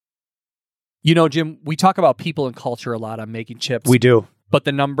You know, Jim, we talk about people and culture a lot on Making Chips. We do. But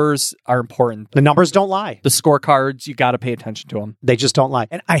the numbers are important. The numbers don't lie. The scorecards, you got to pay attention to them. They just don't lie.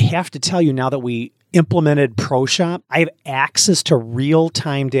 And I have to tell you, now that we implemented ProShop, I have access to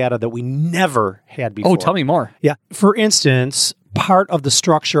real-time data that we never had before. Oh, tell me more. Yeah. For instance, part of the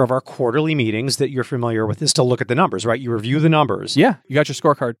structure of our quarterly meetings that you're familiar with is to look at the numbers, right? You review the numbers. Yeah, you got your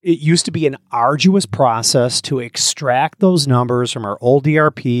scorecard. It used to be an arduous process to extract those numbers from our old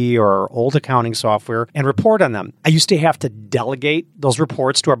ERP or our old accounting software and report on them. I used to have to delegate those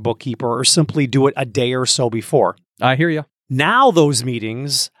reports to our bookkeeper or simply do it a day or so before. I hear you. Now those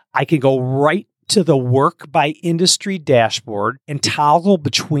meetings, I can go right to the work by industry dashboard and toggle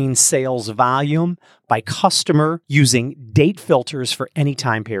between sales volume by customer using date filters for any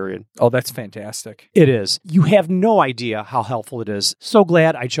time period. Oh, that's fantastic. It is. You have no idea how helpful it is. So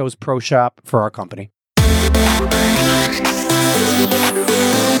glad I chose ProShop for our company.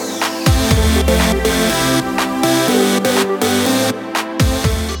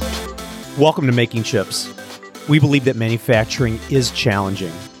 Welcome to Making Chips. We believe that manufacturing is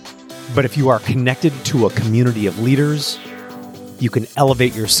challenging. But if you are connected to a community of leaders, you can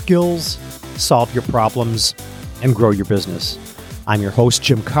elevate your skills, solve your problems, and grow your business. I'm your host,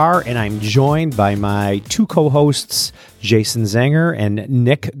 Jim Carr, and I'm joined by my two co-hosts, Jason Zanger and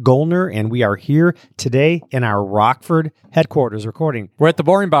Nick Gollner, and we are here today in our Rockford headquarters recording. We're at the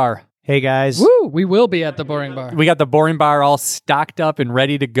Boring Bar. Hey, guys. Woo! We will be at the Boring Bar. We got the Boring Bar all stocked up and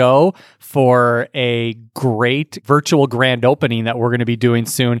ready to go for a great virtual grand opening that we're going to be doing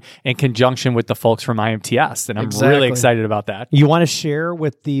soon in conjunction with the folks from IMTS. And I'm really excited about that. You want to share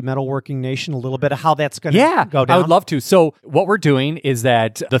with the metalworking nation a little bit of how that's going to go down? I would love to. So what we're doing is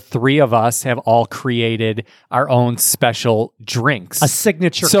that the three of us have all created our own special drinks. A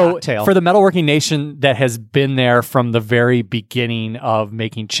signature cocktail. For the metalworking nation that has been there from the very beginning of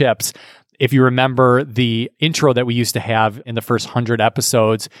Making Chips, if you remember the intro that we used to have in the first 100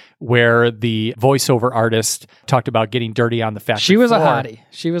 episodes where the voiceover artist talked about getting dirty on the factory She was floor. a hottie.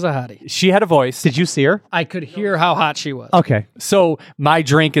 She was a hottie. She had a voice. Did you see her? I could hear how hot she was. Okay. So my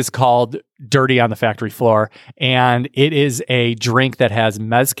drink is called Dirty on the Factory Floor, and it is a drink that has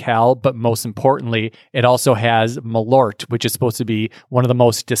mezcal, but most importantly, it also has Malort, which is supposed to be one of the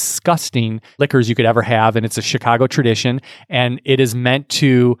most disgusting liquors you could ever have, and it's a Chicago tradition, and it is meant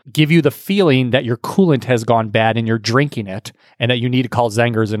to give you the feeling that your coolant has gone bad and you're drinking it, and that you need to call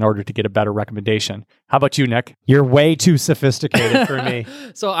Zengers in order to get a better recommendation. How about you, Nick? You're way too sophisticated for me.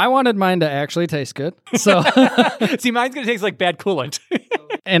 So I wanted mine to actually taste good. So See, mine's going to taste like bad coolant.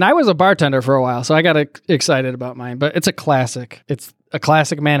 and I was a bartender for a while, so I got excited about mine. But it's a classic. It's a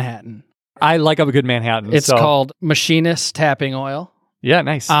classic Manhattan. I like a good Manhattan. It's called Machinist Tapping Oil. Yeah,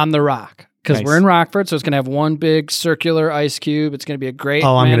 nice. On the Rock. Because Nice. we're in Rockford, so it's going to have one big circular ice cube. It's going to be a great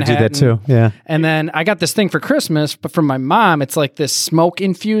I'm going to do that too. Yeah. And then I got this thing for Christmas, but from my mom, it's like this smoke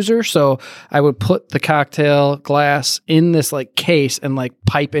infuser. So I would put the cocktail glass in this like case and like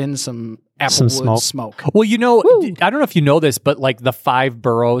pipe in some applewood smoke. Well, you know, I don't know if you know this, but like the 5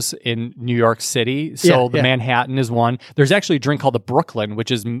 boroughs in New York City, so Manhattan is one. There's actually a drink called the Brooklyn, which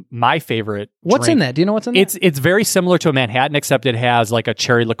is my favorite What's drink. in that? Do you know what's in that? It's very similar to a Manhattan, except it has like a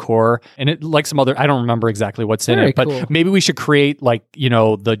cherry liqueur and it like some other, I don't remember exactly what's in it, but cool. maybe we should create like, you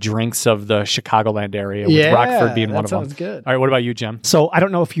know, the drinks of the Chicagoland area with Rockford being one of them. That sounds good. All right, what about you, Jim? So I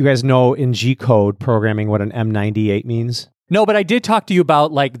don't know if you guys know in G-code programming what an M98 means. No, but I did talk to you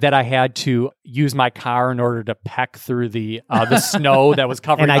about like that I had to use my car in order to peck through the snow that was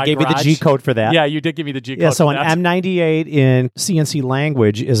covering And I my gave you the garage. G-code for that. Yeah, you did give me the G code. Yeah, so for an that. M98 in CNC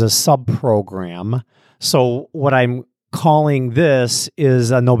language is a subprogram. So what I'm calling this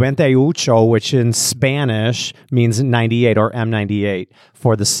is a 98, which in Spanish means 98 or M98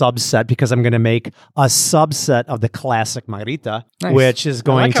 for the subset, because I'm going to make a subset of the classic Margarita, Nice. which is I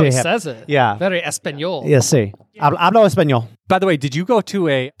going like how to it have... says it. Yeah. Very español. Yeah, sí. Hablo español. By the way, did you go to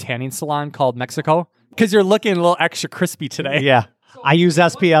a tanning salon called Mexico? Because you're looking a little extra crispy today. Yeah. I use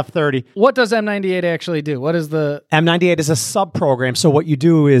SPF 30. What does M98 actually do? What is the... M98 is a sub-program. So what you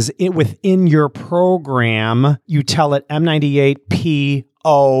do is within your program, you tell it M98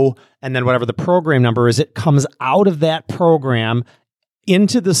 PO, and then whatever the program number is, it comes out of that program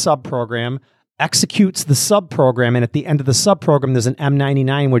into the sub-program, executes the sub-program, and at the end of the sub-program, there's an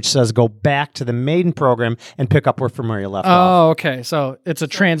M99 which says go back to the main program and pick up from where you left off. Oh, okay. So it's a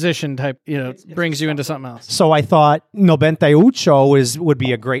transition type, brings you into something else. So I thought 98 would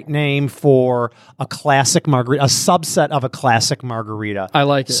be a great name for a classic margarita, a subset of a classic margarita. I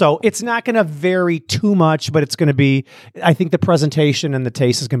like it. So it's not going to vary too much, but it's going to be, I think the presentation and the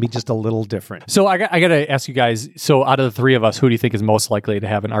taste is going to be just a little different. So I got to ask you guys, so out of the three of us, who do you think is most likely to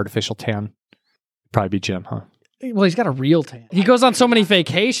have an artificial tan? Probably be Jim, huh? Well, he's got a real tan. He goes on so many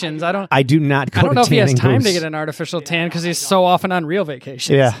vacations. I do not go I don't to know if he has tanning time booths. to get an artificial tan because he's so often on real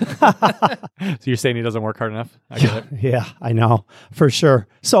vacations. Yeah. So you're saying he doesn't work hard enough? I get it. Yeah, I know, for sure.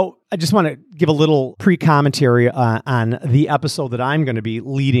 So I just want to give a little pre-commentary on the episode that I'm going to be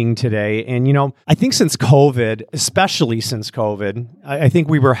leading today. And, I think since COVID, especially since COVID, I think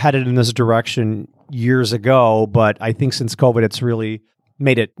we were headed in this direction years ago, but I think since COVID, it's really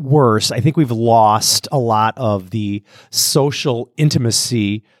made it worse. I think we've lost a lot of the social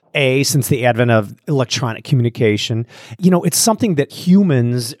intimacy, since the advent of electronic communication. It's something that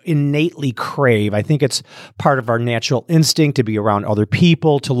humans innately crave. I think it's part of our natural instinct to be around other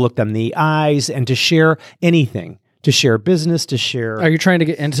people, to look them in the eyes, and to share anything. To share business, to share... Are you trying to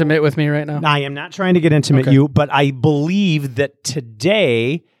get intimate with me right now? I am not trying to get intimate with you, but I believe that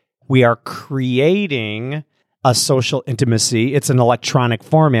today we are creating a social intimacy. It's an electronic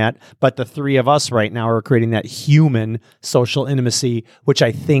format, but the three of us right now are creating that human social intimacy, which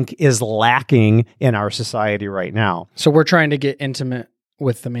I think is lacking in our society right now. So we're trying to get intimate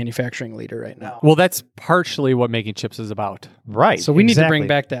with the manufacturing leader right now. Well, that's partially what Making Chips is about. Right. So we need to bring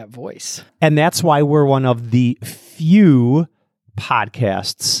back that voice. And that's why we're one of the few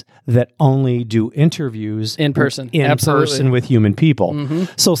podcasts that only do interviews in person with human people. Mm-hmm.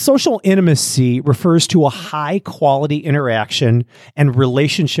 So social intimacy refers to a high quality interaction and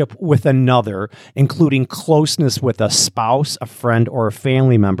relationship with another, including closeness with a spouse, a friend, or a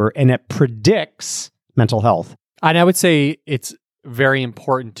family member, and it predicts mental health. And I would say it's very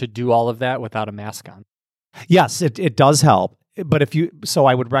important to do all of that without a mask on. Yes, it does help. But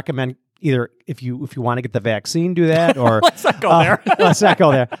I would recommend either if you want to get the vaccine, do that, or let's not go there. Let's not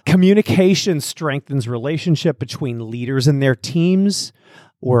go there. Communication strengthens relationship between leaders and their teams.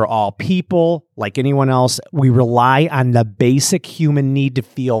 We're all people like anyone else. We rely on the basic human need to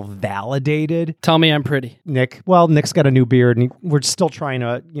feel validated. Tell me I'm pretty. Nick's got a new beard, and we're still trying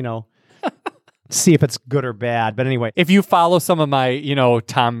to, see if it's good or bad. But anyway, if you follow some of my,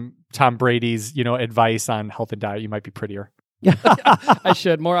 Tom Brady's, advice on health and diet, you might be prettier. I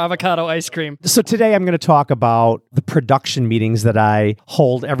should. More avocado ice cream. So today I'm going to talk about the production meetings that I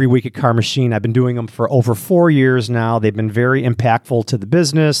hold every week at Car Machine. I've been doing them for over 4 years now. They've been very impactful to the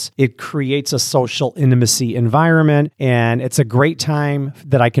business. It creates a social intimacy environment, and it's a great time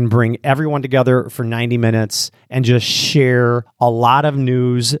that I can bring everyone together for 90 minutes and just share a lot of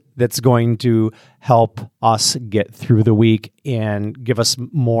news that's going to help us get through the week and give us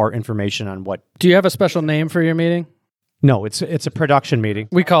more information on what... Do you have a special name for your meeting? No, it's a production meeting.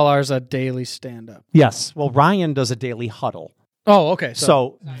 We call ours a daily stand-up. Yes. Well, Ryan does a daily huddle. Oh, okay.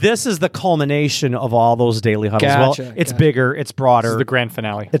 So this is the culmination of all those daily huddles. Gotcha, It's bigger, it's broader. This is the grand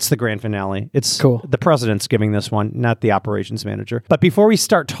finale. It's the grand finale. It's cool. The president's giving this one, not the operations manager. But before we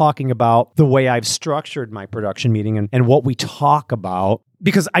start talking about the way I've structured my production meeting and what we talk about,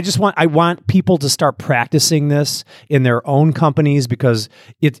 because I want people to start practicing this in their own companies, because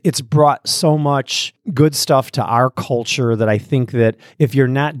it's brought so much good stuff to our culture that I think that if you're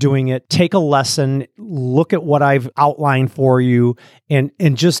not doing it, take a lesson, look at what I've outlined for you, and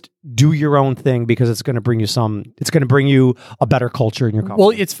just do your own thing, because it's going to bring you a better culture in your company.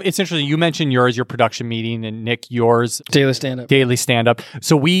 Well, it's interesting. You mentioned your production meeting, and Nick, yours daily stand up.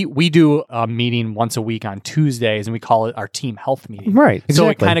 So we do a meeting once a week on Tuesdays, and we call it our team health meeting. Right. Exactly. So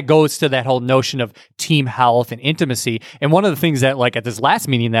it kind of goes to that whole notion of team health and intimacy. And one of the things that, like, at this last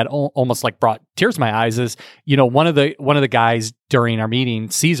meeting that almost like brought tears to my eyes is, one of the guys during our meeting,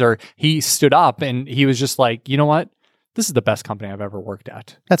 Caesar, he stood up and he was just like, you know what? This is the best company I've ever worked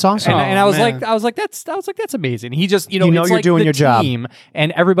at. That's awesome. And I was like, that's amazing. He just, you're like doing your job,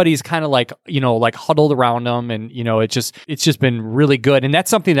 and everybody's kind of like, like huddled around them, and it's just been really good. And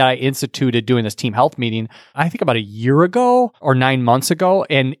that's something that I instituted doing this team health meeting, I think about a year ago or 9 months ago.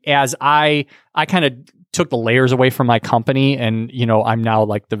 And as I kind of took the layers away from my company, and I'm now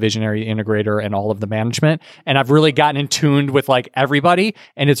like the visionary integrator and all of the management, and I've really gotten in tuned with like everybody,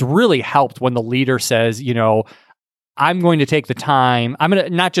 and it's really helped when the leader says, I'm going to take the time. I'm going to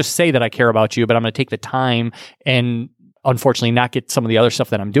not just say that I care about you, but I'm going to take the time and unfortunately not get some of the other stuff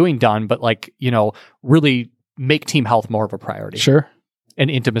that I'm doing done, but like, really make team health more of a priority. Sure. And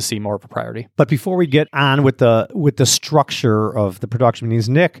intimacy more of a priority. But before we get on with the structure of the production meetings,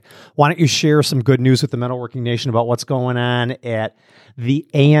 Nick, why don't you share some good news with the Metalworking Nation about what's going on at the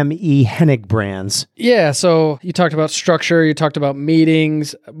AME Hennig brands? Yeah, so you talked about structure, you talked about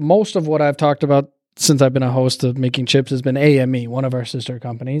meetings. Most of what I've talked about since I've been a host of Making Chips has been AME, one of our sister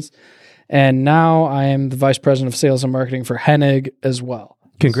companies. And now I am the vice president of sales and marketing for Hennig as well.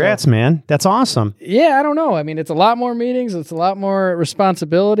 Congrats, man. That's awesome. Yeah, I don't know. I mean, it's a lot more meetings. It's a lot more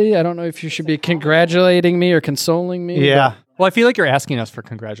responsibility. I don't know if you should be congratulating me or consoling me. Yeah. Well, I feel like you're asking us for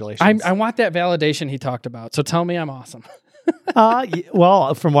congratulations. I want that validation he talked about. So tell me I'm awesome.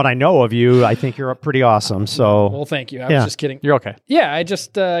 Well, from what I know of you, I think you're pretty awesome. So, Well, thank you. I was just kidding. You're okay. Yeah, I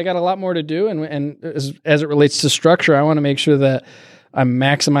just I got a lot more to do. And as it relates to structure, I want to make sure that I'm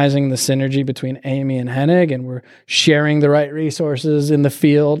maximizing the synergy between Amy and Hennig, and we're sharing the right resources in the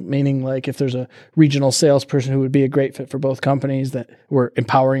field, meaning like if there's a regional salesperson who would be a great fit for both companies, that we're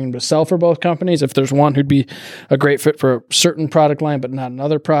empowering them to sell for both companies. If there's one who'd be a great fit for a certain product line, but not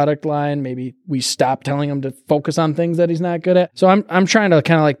another product line, maybe we stop telling him to focus on things that he's not good at. So I'm trying to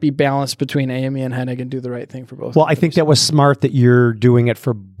kind of like be balanced between Amy and Hennig and do the right thing for both. Well, I think that was smart that you're doing it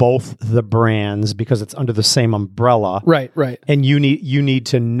for both the brands because it's under the same umbrella. Right. And you need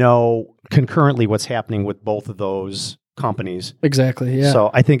to know concurrently what's happening with both of those companies. Exactly. Yeah.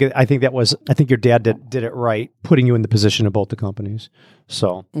 So I think your dad did it right, putting you in the position of both the companies.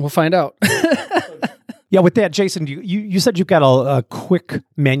 So we'll find out. Yeah, with that, Jason, you said you've got a quick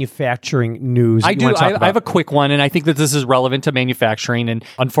manufacturing news. I do. I have a quick one, and I think that this is relevant to manufacturing. And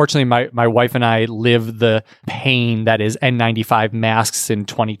unfortunately, my wife and I lived the pain that is N95 masks in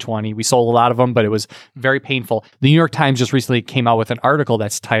 2020. We sold a lot of them, but it was very painful. The New York Times just recently came out with an article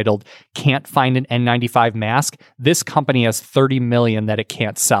that's titled, "Can't Find an N95 Mask. This company has 30 million that it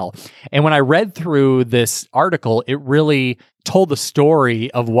can't sell." And when I read through this article, it really told the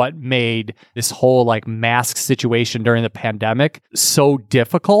story of what made this whole like mask situation during the pandemic so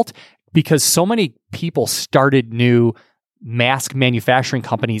difficult, because so many people started new mask manufacturing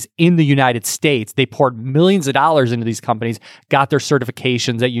companies in the United States. They poured millions of dollars into these companies, got their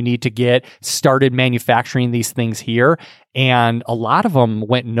certifications that you need to get, started manufacturing these things here. And a lot of them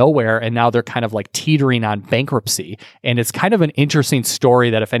went nowhere, and now they're kind of like teetering on bankruptcy. And it's kind of an interesting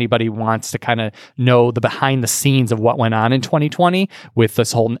story that if anybody wants to kind of know the behind the scenes of what went on in 2020 with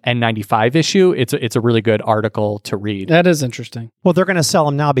this whole N95 issue, it's a really good article to read. That is interesting. Well, they're going to sell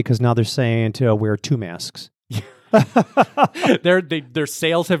them now because now they're saying to wear 2 masks. Their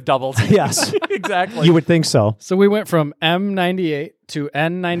sales have doubled. Yes. Exactly. You would think so. So we went from M98 to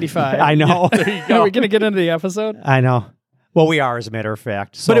N95. I know. There you go. Are we going to get into the episode? I know. Well, we are, as a matter of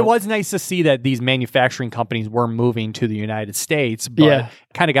fact. So, but it was nice to see that these manufacturing companies were moving to the United States, but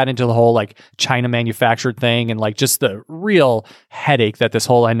kind of got into the whole like China manufactured thing and like just the real headache that this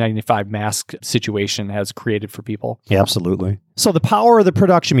whole N95 mask situation has created for people. Yeah, absolutely. So the power of the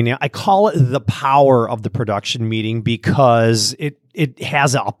production meeting, I call it the power of the production meeting because it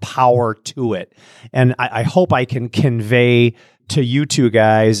has a power to it. And I hope I can convey to you two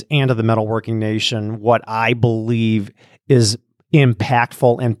guys and to the Metalworking Nation what I believe is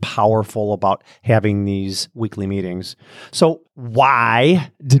impactful and powerful about having these weekly meetings. So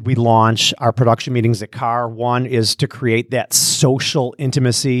why did we launch our production meetings at CAR? 1 is to create that social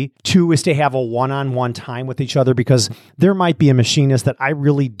intimacy. 2 is to have a one-on-one time with each other, because there might be a machinist that I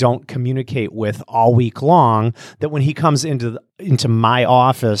really don't communicate with all week long, that when he comes into my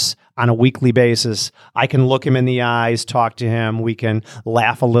office on a weekly basis, I can look him in the eyes, talk to him, we can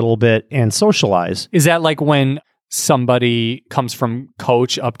laugh a little bit and socialize. Is that like when somebody comes from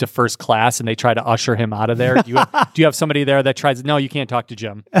coach up to first class and they try to usher him out of there? Do you have somebody there that tries, no, you can't talk to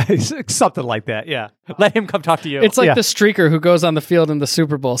Jim? Something like that, yeah. Let him come talk to you. It's like the streaker who goes on the field in the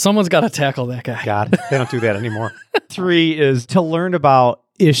Super Bowl. Someone's got to tackle that guy. God, they don't do that anymore. 3 is to learn about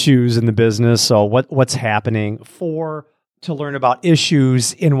issues in the business, so what's happening. 4, to learn about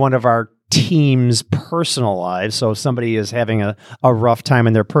issues in one of our team's personal lives. So if somebody is having a rough time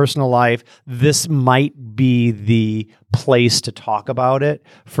in their personal life, this might be the place to talk about it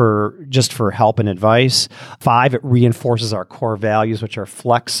for help and advice. 5, it reinforces our core values, which are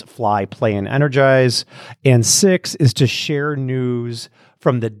flex, fly, play, and energize. And 6 is to share news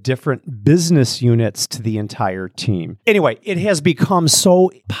from the different business units to the entire team. Anyway, it has become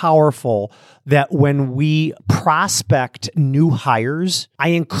so powerful that when we prospect new hires, I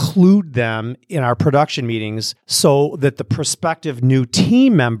include them in our production meetings so that the prospective new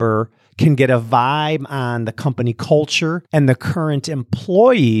team member can get a vibe on the company culture, and the current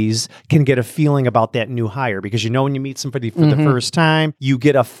employees can get a feeling about that new hire. Because when you meet somebody for the first time, you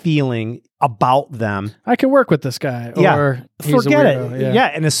get a feeling about them. I can work with this guy. Or he's forget a weirdo. it. Yeah,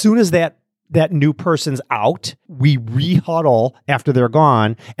 and as soon as that new person's out, we re-huddle after they're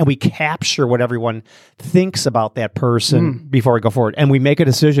gone, and we capture what everyone thinks about that person before we go forward. And we make a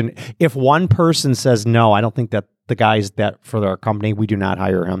decision. If one person says, no, I don't think that the guys that for our company, we do not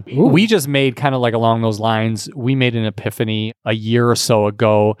hire him. We just made kind of like along those lines, we made an epiphany a year or so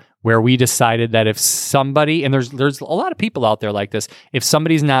ago where we decided that if somebody, and there's a lot of people out there like this, if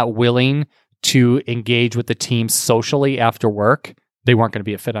somebody's not willing to engage with the team socially after work, they weren't going to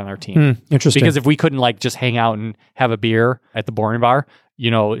be a fit on our team. Interesting. Because if we couldn't like just hang out and have a beer at the boring bar,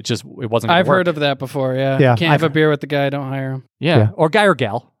 it wasn't gonna I've work. heard of that before, yeah. Yeah, Can't have a beer with the guy, don't hire him. Yeah. Or guy or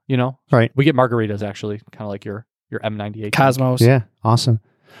gal, Right. We get margaritas actually, kind of like your M98. Cosmos. Yeah, awesome.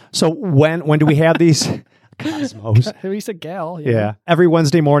 So when do we have these? Cosmos. He's a gal. Yeah. Every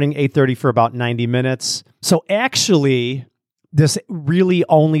Wednesday morning, 8:30 for about 90 minutes. So actually, this really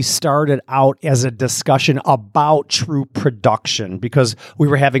only started out as a discussion about true production because we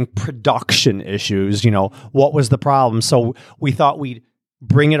were having production issues. What was the problem? So we thought we'd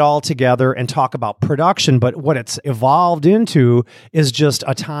bring it all together and talk about production. But what it's evolved into is just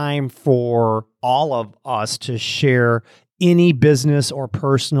a time for all of us to share any business or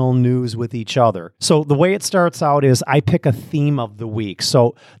personal news with each other. So the way it starts out is I pick a theme of the week.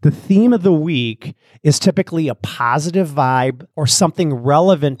 So the theme of the week is typically a positive vibe or something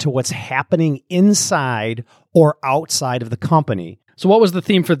relevant to what's happening inside or outside of the company. So what was the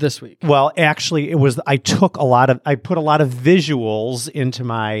theme for this week? Well, actually, I put a lot of visuals into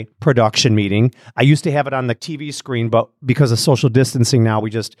my production meeting. I used to have it on the TV screen, but because of social distancing now, we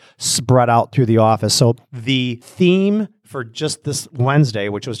just spread out through the office. So the theme for just this Wednesday,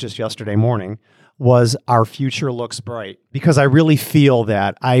 which was just yesterday morning, was Our Future Looks Bright. Because I really feel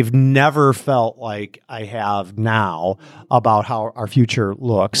that I've never felt like I have now about how our future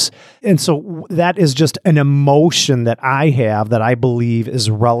looks. And so that is just an emotion that I have that I believe is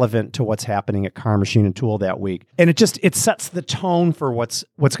relevant to what's happening at Car Machine and Tool that week. And it sets the tone for what's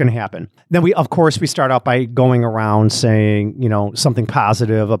going to happen. Then we start out by going around saying, something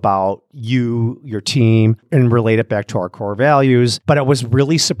positive about you, your team, and relate it back to our core values. But I was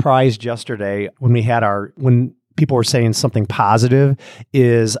really surprised yesterday when people were saying something positive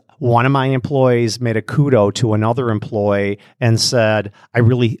is one of my employees made a kudo to another employee and said, I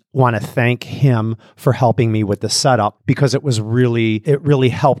really want to thank him for helping me with the setup because it really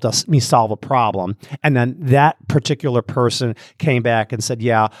helped me solve a problem. And then that particular person came back and said,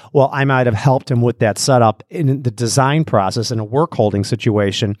 yeah, well, I might have helped him with that setup in the design process in a work holding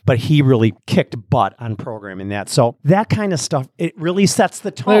situation, but he really kicked butt on programming that. So that kind of stuff, it really sets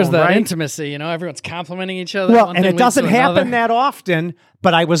the tone. There's that right? intimacy, everyone's complimenting each other. Well, and it doesn't happen that often,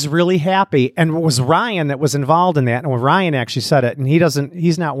 but I was really happy. And it was Ryan that was involved in that. And when Ryan actually said it, and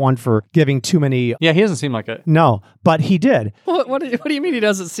he's not one for giving too many. Yeah, he doesn't seem like it. No, but he did. What do you mean he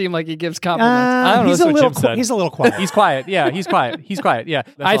doesn't seem like he gives compliments? I don't know. That's what Jim said. He's a little quiet. He's quiet. Yeah, he's quiet. He's quiet. Yeah.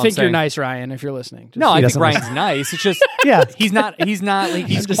 I think you're nice, Ryan, if you're listening. I think Ryan's nice. It's just, yeah, he's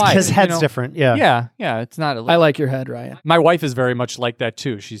quiet. His head's different. Yeah. Yeah. It's not. I like your head, Ryan. My wife is very much like that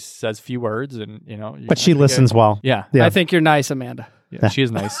too. She says few words and, but she listens well. Yeah. I think you're nice, Amanda. Yeah, she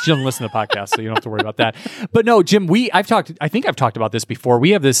is nice. She doesn't listen to podcasts, so you don't have to worry about that. But no, Jim, I think I've talked about this before.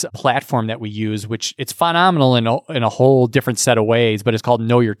 We have this platform that we use, which it's phenomenal in a whole different set of ways, but it's called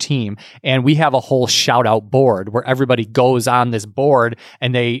Know Your Team. And we have a whole shout out board where everybody goes on this board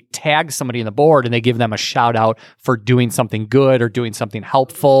and they tag somebody in the board and they give them a shout out for doing something good or doing something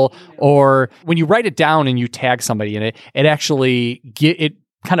helpful. Or when you write it down and you tag somebody in it, it actually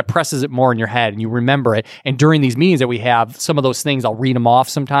kind of presses it more in your head and you remember it. And during these meetings that we have, some of those things, I'll read them off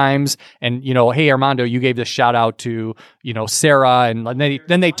sometimes. And, hey, Armando, you gave this shout out to, Sarah. And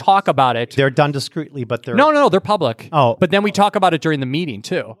then they talk about it. They're done discreetly, but they're... No, they're public. Oh. But then we talk about it during the meeting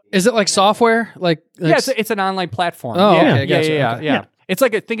too. Is it like software? Yeah, it's an online platform. Oh, yeah, okay, gotcha. Yeah. It's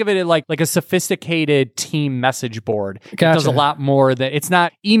think of it like a sophisticated team message board. It does a lot more than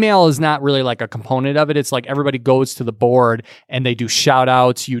email is not really like a component of it. It's like everybody goes to the board and they do shout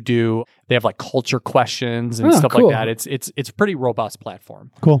outs. They have like culture questions and stuff cool. like that. It's a pretty robust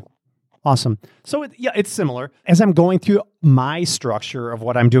platform. Cool. Awesome. So it's similar. As I'm going through my structure of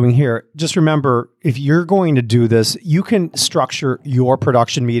what I'm doing here, just remember, if you're going to do this, you can structure your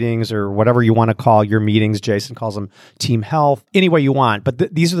production meetings or whatever you want to call your meetings. Jason calls them team health, any way you want. But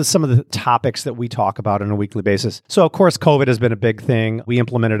these are some of the topics that we talk about on a weekly basis. So, of course, COVID has been a big thing. We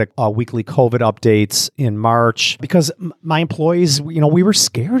implemented a weekly COVID updates in March because my employees, we were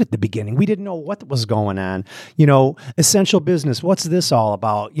scared at the beginning. We didn't know what was going on. Essential business, what's this all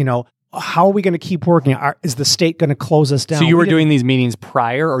about? How are we going to keep working? Is the state going to close us down? So you were doing these meetings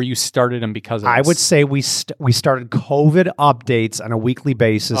prior, or you started them because of this? I would say we started COVID updates on a weekly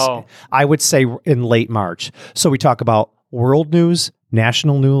basis. Oh. I would say in late March. So we talk about world news,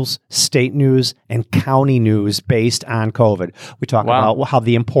 national news, state news, and county news based on COVID. We talk about how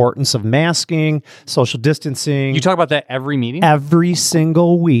the importance of masking, social distancing. You talk about that every meeting? Every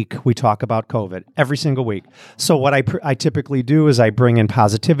single week, we talk about COVID. Every single week. So what I typically do is I bring in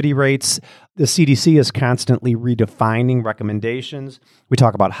positivity rates. The CDC is constantly redefining recommendations. We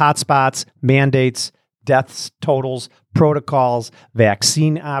talk about hotspots, mandates, deaths totals, protocols,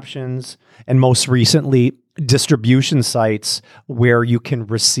 vaccine options, and most recently, distribution sites where you can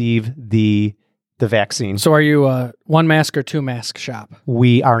receive the vaccine. So are you a 1 mask or 2 mask shop?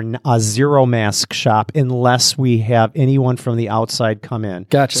 We are a 0 mask shop unless we have anyone from the outside come in.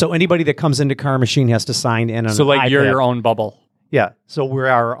 Gotcha. So anybody that comes into Car Machine has to sign in on So like an you're iPad. your own bubble. Yeah. So we're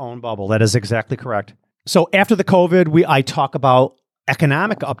our own bubble. That is exactly correct. So after the COVID, I talk about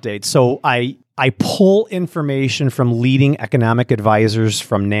economic updates. So I pull information from leading economic advisors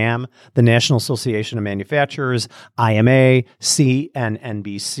from NAM, the National Association of Manufacturers, IMA,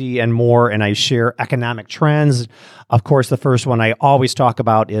 CNBC, and more, and I share economic trends. Of course, the first one I always talk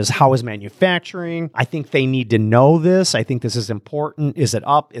about is how is manufacturing? I think they need to know this. I think this is important. Is it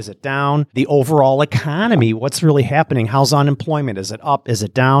up? Is it down? The overall economy, what's really happening? How's unemployment? Is it up? Is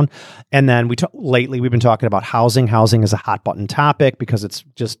it down? And then lately we've been talking about housing. Housing is a hot button topic because it's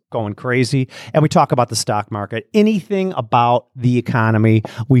just going crazy. And we talk about the stock market. Anything about the economy,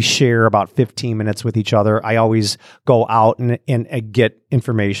 we share about 15 minutes with each other. I always go out and get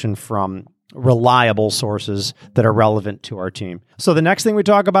information from reliable sources that are relevant to our team. So the next thing we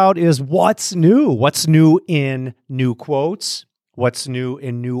talk about is what's new. What's new in new quotes? What's new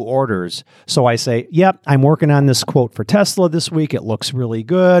in new orders? So I say, yep, I'm working on this quote for Tesla this week. It looks really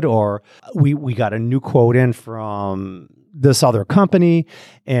good. Or we got a new quote in from this other company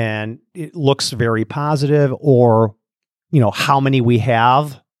and it looks very positive. Or, how many we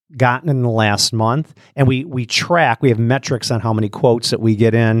have gotten in the last month. And we track, we have metrics on how many quotes that we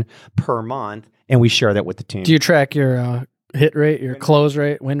get in per month, and we share that with the team. Do you track your hit rate, your close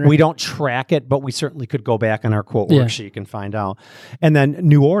rate, win rate? We don't track it, but we certainly could go back on our quote worksheet and find out. And then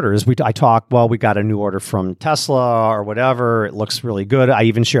new orders. We got a new order from Tesla or whatever. It looks really good. I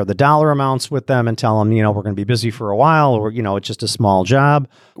even share the dollar amounts with them and tell them, we're going to be busy for a while, or, it's just a small job.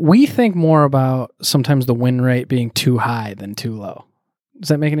 We think more about sometimes the win rate being too high than too low. Does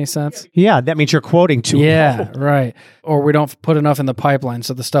that make any sense? Yeah, that means you're quoting too low. Right. Or we don't put enough in the pipeline,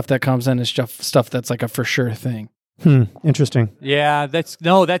 so the stuff that comes in is just stuff that's like a for sure thing. Interesting. Yeah, that's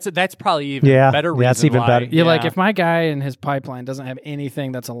probably even better reason. That's even better. Yeah, like if my guy in his pipeline doesn't have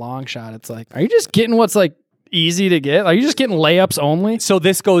anything that's a long shot, it's like, are you just getting what's like easy to get? Are you just getting layups only? So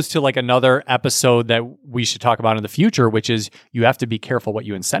this goes to like another episode that we should talk about in the future, which is you have to be careful what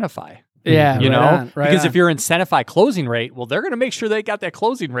you incentivize. Yeah, because if you're incentivize closing rate, well, they're going to make sure they got that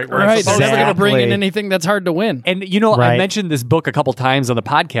closing rate right. It's They're never going to bring in Exactly. anything that's hard to win. And I mentioned this book a couple times on the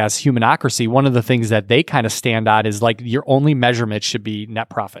podcast, Humanocracy. One of the things that they kind of stand on is like your only measurement should be net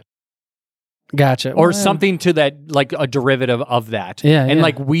profit. Gotcha. Or something to that, like a derivative of that. Yeah. And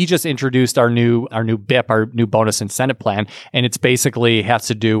like we just introduced our new BIP, our new bonus incentive plan, and it's basically has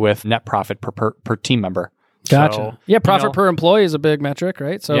to do with net profit per team member. Gotcha. So, profit per employee is a big metric,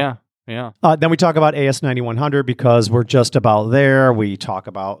 right? So yeah. Then we talk about AS 9100 because we're just about there. We talk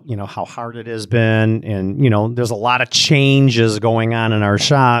about, how hard it has been. And, there's a lot of changes going on in our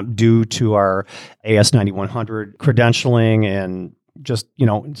shop due to our AS 9100 credentialing and just,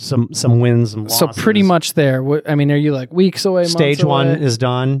 some wins and losses. So pretty much there. Are you like weeks away, Stage months away? 1 is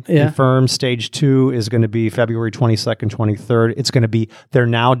done, Yeah. confirmed. Stage 2 is going to be February 22nd, 23rd. It's going to be, they're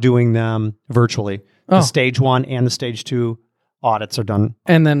now doing them virtually. The Stage 1 and the Stage 2 audits are done.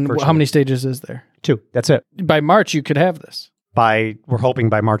 And then virtually. how many stages is there? 2. That's it. By March, you could have this. We're hoping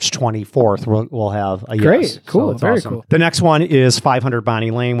by March 24th, we'll have a yes. Great. Cool. So it's Very awesome. cool. The next one is 500 Bonnie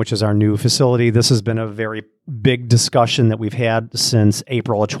Lane, which is our new facility. This has been a very big discussion that we've had since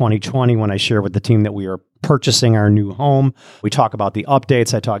April of 2020 when I shared with the team that we are purchasing our new home. We talk about the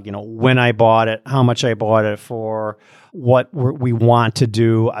updates. I talk, when I bought it, how much I bought it for, what we want to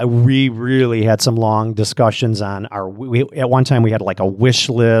do. We really had some long discussions on at one time we had like a wish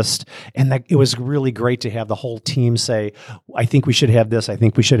list, and it was really great to have the whole team say, I think we should have this. I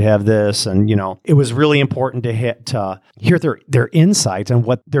think we should have this. And, it was really important to hear their insights and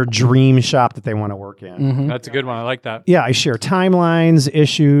what their dream shop that they want to work in. Mm-hmm. That's a good one. I like that. Yeah, I share timelines,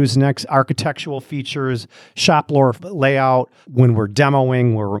 issues, next architectural features, shop floor layout, when we're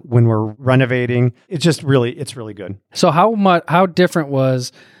demoing, when we're renovating. It's really good. So how different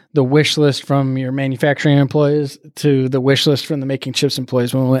was the wish list from your manufacturing employees to the wish list from the MakingChips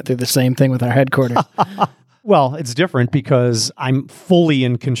employees when we went through the same thing with our headquarters? Well, it's different because I'm fully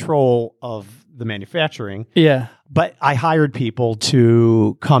in control of the manufacturing. Yeah. But I hired people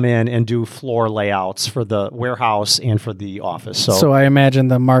to come in and do floor layouts for the warehouse and for the office. So I imagine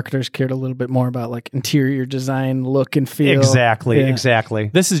the marketers cared a little bit more about like interior design, look and feel. Exactly.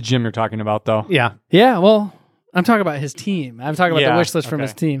 This is Jim you're talking about, though. Yeah. Yeah, well, I'm talking about his team. I'm talking about the wish list from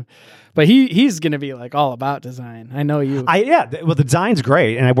his team. But he's going to be like all about design. I know you. Well, the design's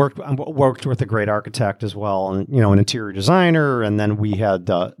great, and I worked with a great architect as well, and an interior designer, and then we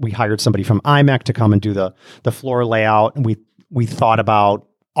hired somebody from IMEC to come and do the floor layout, and we thought about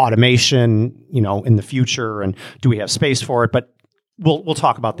automation, in the future, and do we have space for it? But we'll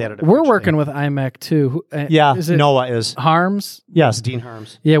talk about that. We're working with IMEC too. Yeah, is it Noah is Harms. Yes, Dean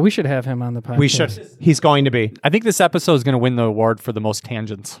Harms. Yeah, we should have him on the podcast. We should. He's going to be. I think this episode is going to win the award for the most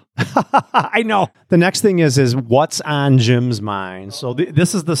tangents. I know. The next thing is what's on Jim's mind. So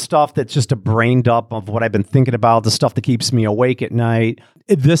this is the stuff that's just a brain dump of what I've been thinking about, the stuff that keeps me awake at night.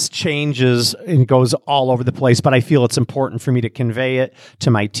 This changes and goes all over the place, but I feel it's important for me to convey it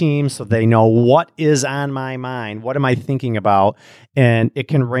to my team so they know what is on my mind. What am I thinking about? And it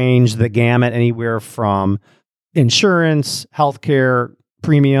can range the gamut anywhere from insurance, healthcare,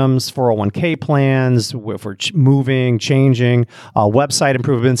 premiums, 401k plans, if we're moving, changing, website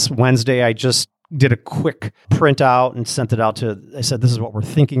improvements. Wednesday, I just did a quick printout and sent it out I said, this is what we're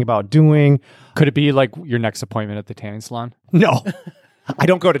thinking about doing. Could it be like your next appointment at the tanning salon? No. I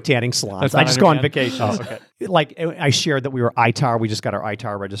don't go to tanning salons. I just go on vacation. Oh, okay. Like I shared that we were ITAR. We just got our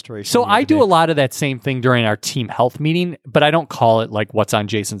ITAR registration. So I do a lot of that same thing during our team health meeting, but I don't call it like what's on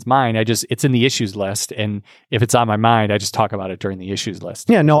Jason's mind. It's in the issues list. And if it's on my mind, I just talk about it during the issues list.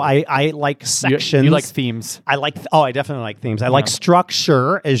 Yeah, no, I like sections. You like themes. I definitely like themes. I like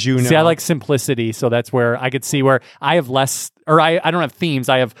structure, as you know. See, I like simplicity. So that's where I could see where I have less, or I don't have themes.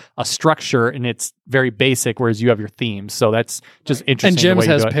 I have a structure and it's very basic, whereas you have your themes. So that's just interesting. And Jim's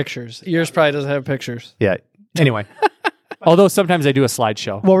has pictures. Yours probably doesn't have pictures. Yeah. Anyway. Although sometimes I do a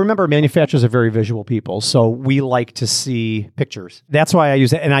slideshow. Well, remember, manufacturers are very visual people, so we like to see pictures. That's why I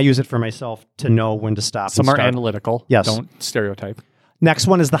use it, and I use it for myself to know when to stop. Some are analytical. Yes. Don't stereotype. Next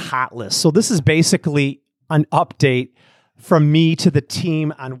one is the hot list. So this is basically an update from me to the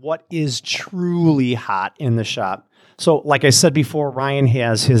team on what is truly hot in the shop. So like I said before, Ryan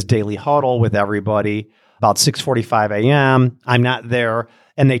has his daily huddle with everybody about 6:45 a.m. I'm not there.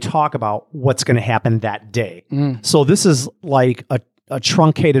 And they talk about what's going to happen that day. So this is like a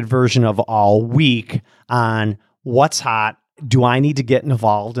truncated version of all week on what's hot. Do I need to get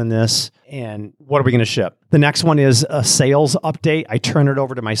involved in this? And what are we going to ship? The next one is a sales update. I turn it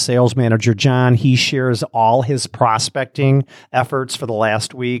over to my sales manager, John. He shares all his prospecting efforts for the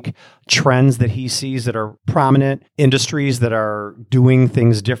last week, trends that he sees that are prominent, industries that are doing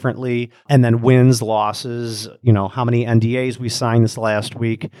things differently, and then wins, losses, how many NDAs we signed this last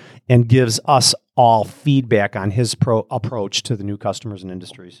week, and gives us all feedback on his approach to the new customers and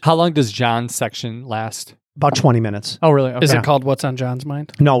industries. How long does John's section last? About 20 minutes. Oh, really? Okay. Is it called What's on John's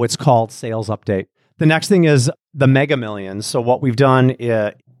Mind? No, it's called Sales Update. The next thing is the Mega Millions. So what we've done,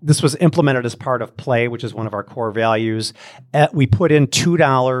 this was implemented as part of Play, which is one of our core values. We put in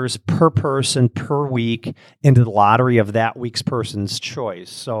 $2 per person per week into the lottery of that week's person's choice.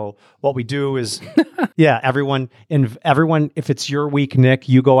 So what we do is, everyone, if it's your week, Nick,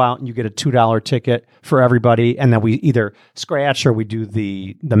 you go out and you get a $2 ticket for everybody, and then we either scratch or we do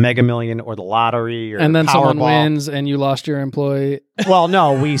the Mega Million or the lottery, or and then someone Powerball. wins and you lost your employee. Well,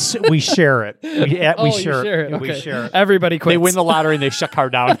 no, we share it. We share it. Okay. We share it. Everybody quits. They win the lottery and they shut car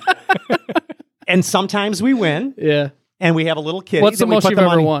down. And sometimes we win. Yeah. And we have a little kitty. What's the most you've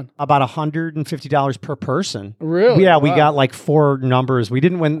ever won? About $150 per person. Really? Yeah, wow. we got like 4 numbers. We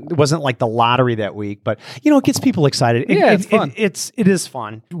didn't win. It wasn't like the lottery that week, but it gets people excited. It's fun. It is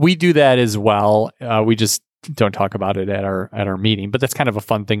fun. We do that as well. We just don't talk about it at our meeting, but that's kind of a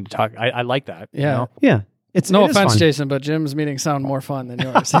fun thing to talk. I like that. Yeah. Yeah. No it is offense, fun. Jason, but Jim's meetings sound more fun than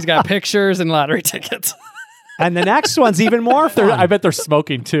yours. He's got pictures and lottery tickets. And the next one's even more fun. I bet they're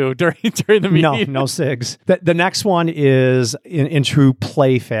smoking too during the meeting. No cigs. The next one is in true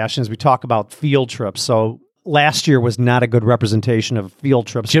Play fashion as we talk about field trips. So last year was not a good representation of field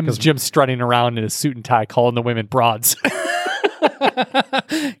trips. Jim's strutting around in a suit and tie calling the women broads.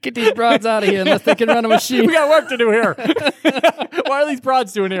 Get these broads out of here unless they can run a machine. We got work to do here. Why are these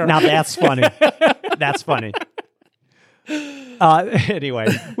broads doing here? Now that's funny. That's funny. Anyway,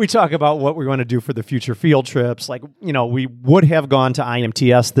 we talk about what we want to do for the future field trips. Like, we would have gone to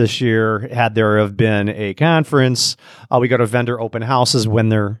IMTS this year had there have been a conference. We go to vendor open houses when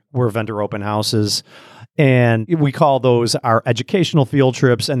there were vendor open houses. And we call those our educational field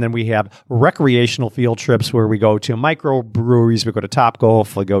trips. And then we have recreational field trips where we go to microbreweries, we go to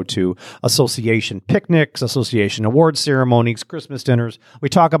Topgolf, we go to association picnics, association award ceremonies, Christmas dinners. We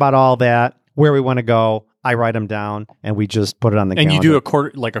talk about all that, where we want to go. I write them down, and we just put it on the calendar. And you do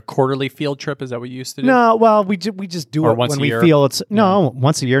a quarterly field trip? Is that what you used to do? No, well, we just do or it once when a we year? feel it's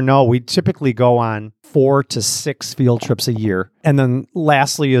once a year. No, we typically go on 4 to 6 field trips a year, and then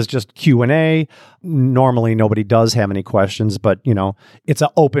lastly is just Q&A. Normally, nobody does have any questions, but it's an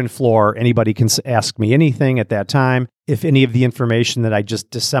open floor. Anybody can ask me anything at that time. If any of the information that I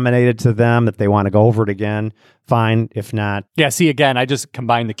just disseminated to them, if they want to go over it again, fine. If not, yeah. See, again, I just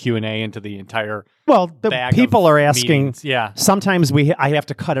combined the Q&A into the entire. Well, the bag people of are asking. meetings. Yeah. Sometimes I have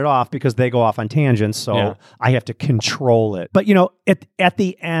to cut it off because they go off on tangents, so I have to control it. But at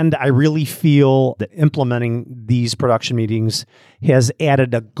the end, I really feel that implementing these production meetings has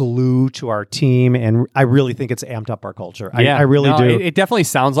added a glue to our team, and I really think it's amped up our culture. I really do. It definitely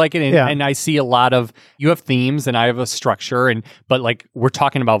sounds like it, and I see a lot of you have themes, and I have a structure, but like we're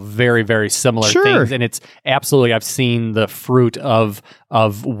talking about very, very similar things, and it's absolutely I've seen the fruit of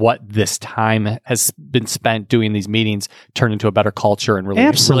what this time has been spent doing these meetings turn into a better culture and really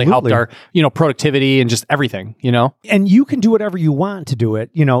helped our productivity and just everything. And you can do whatever you want to do it.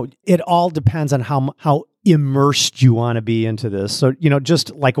 It all depends on how immersed you want to be into this. So,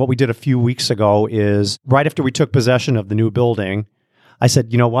 just like what we did a few weeks ago is right after we took possession of the new building, I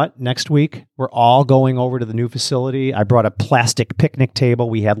said, you know what? Next week, we're all going over to the new facility. I brought a plastic picnic table.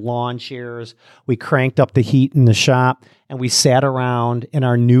 We had lawn chairs. We cranked up the heat in the shop, and we sat around in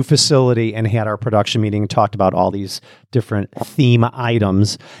our new facility and had our production meeting and talked about all these different theme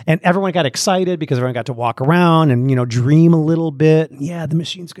items. And everyone got excited because everyone got to walk around and, dream a little bit. Yeah, the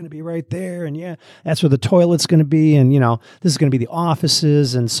machine's going to be right there. And yeah, that's where the toilet's going to be. And, this is going to be the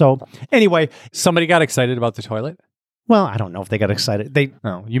offices. And so anyway. Somebody got excited about the toilet? Well, I don't know if they got excited.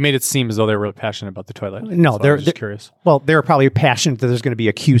 You made it seem as though they were really passionate about the toilet. No, so they're just curious. Well, they're probably passionate that there's going to be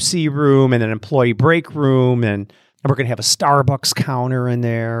a QC room and an employee break room, and we're going to have a Starbucks counter in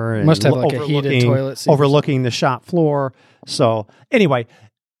there. And must have like a heated toilet seat overlooking the shop floor. So anyway,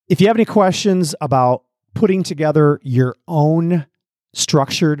 if you have any questions about putting together your own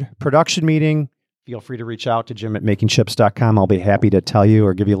structured production meeting, feel free to reach out to Jim at MakingChips.com. I'll be happy to tell you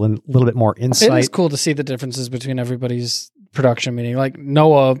or give you a little bit more insight. It is cool to see the differences between everybody's production meeting. Like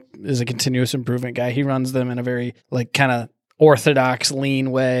Noah is a continuous improvement guy. He runs them in a very kind of orthodox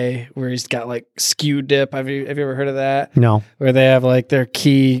lean way where he's got like skew dip. Have you ever heard of that? No. Where they have like their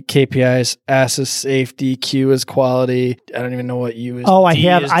key KPIs, S is safety, Q is quality. I don't even know what U is. Oh, D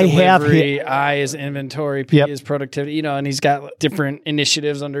I have. I is inventory, P is productivity, and he's got different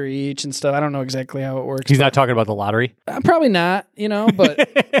initiatives under each and stuff. I don't know exactly how it works. He's not talking about the lottery? Probably not,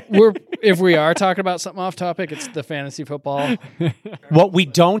 but if we are talking about something off topic, it's the fantasy football. What we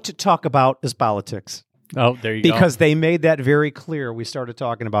don't talk about is politics. Oh, there you go. Because they made that very clear. We started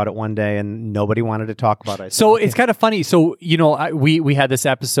talking about it one day, and nobody wanted to talk about it. So it's kind of funny. So we had this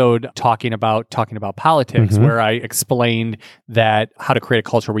episode talking about politics, where I explained that how to create a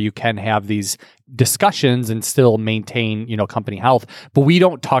culture where you can have these discussions and still maintain company health, but we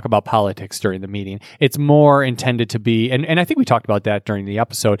don't talk about politics during the meeting. It's more intended to be, and I think we talked about that during the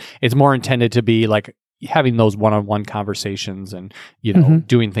episode. It's more intended to be like having those one-on-one conversations and,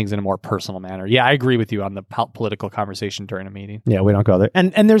 doing things in a more personal manner. Yeah, I agree with you on the political conversation during a meeting. Yeah, we don't go there.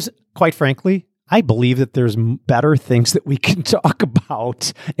 And there's, quite frankly, I believe that there's better things that we can talk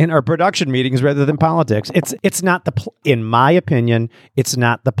about in our production meetings rather than politics. It's not in my opinion, it's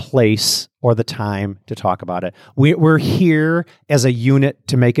not the place or the time to talk about it. We're here as a unit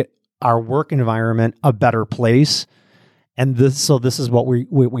to make our work environment a better place. And this is what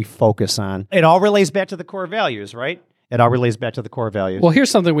we focus on. It all relates back to the core values, right? It all relates back to the core values. Well,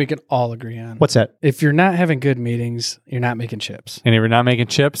 here's something we can all agree on. What's that? If you're not having good meetings, you're not making chips. And if you're not making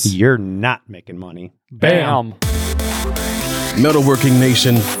chips, you're not making money. Bam. Metalworking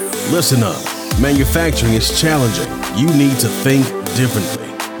Nation, listen up. Manufacturing is challenging. You need to think differently.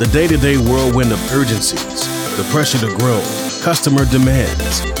 The day-to-day whirlwind of urgencies, the pressure to grow, customer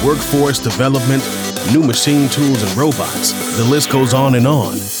demands, workforce development, new machine tools and robots. The list goes on and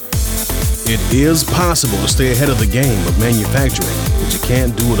on. It is possible to stay ahead of the game of manufacturing, but you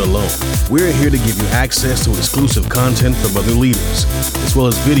can't do it alone. We're here to give you access to exclusive content from other leaders, as well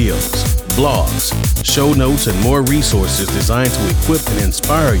as videos, blogs, show notes, and more resources designed to equip and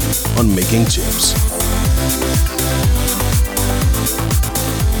inspire you on making chips.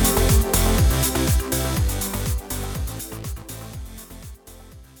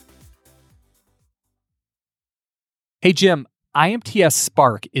 Hey, Jim, IMTS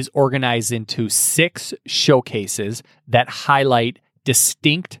Spark is organized into 6 showcases that highlight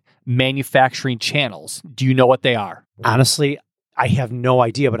distinct manufacturing channels. Do you know what they are? Honestly, I have no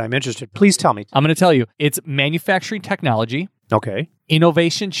idea, but I'm interested. Please tell me. I'm going to tell you. It's manufacturing technology, Okay.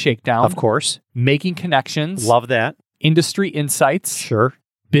 innovation shakedown, Of course. making connections, Love that. industry insights, Sure.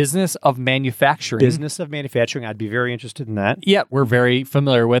 business of manufacturing. Business of manufacturing. I'd be very interested in that. Yeah, we're very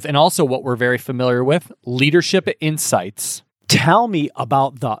familiar with. And also what we're very familiar with, leadership insights. Tell me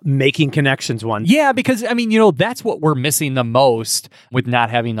about the Making Connections one. Yeah, because that's what we're missing the most with not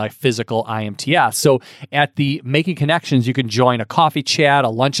having like physical IMTS. So at the Making Connections, you can join a coffee chat, a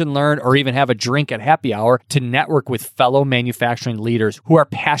lunch and learn, or even have a drink at happy hour to network with fellow manufacturing leaders who are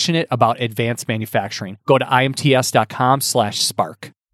passionate about advanced manufacturing. Go to imts.com/spark.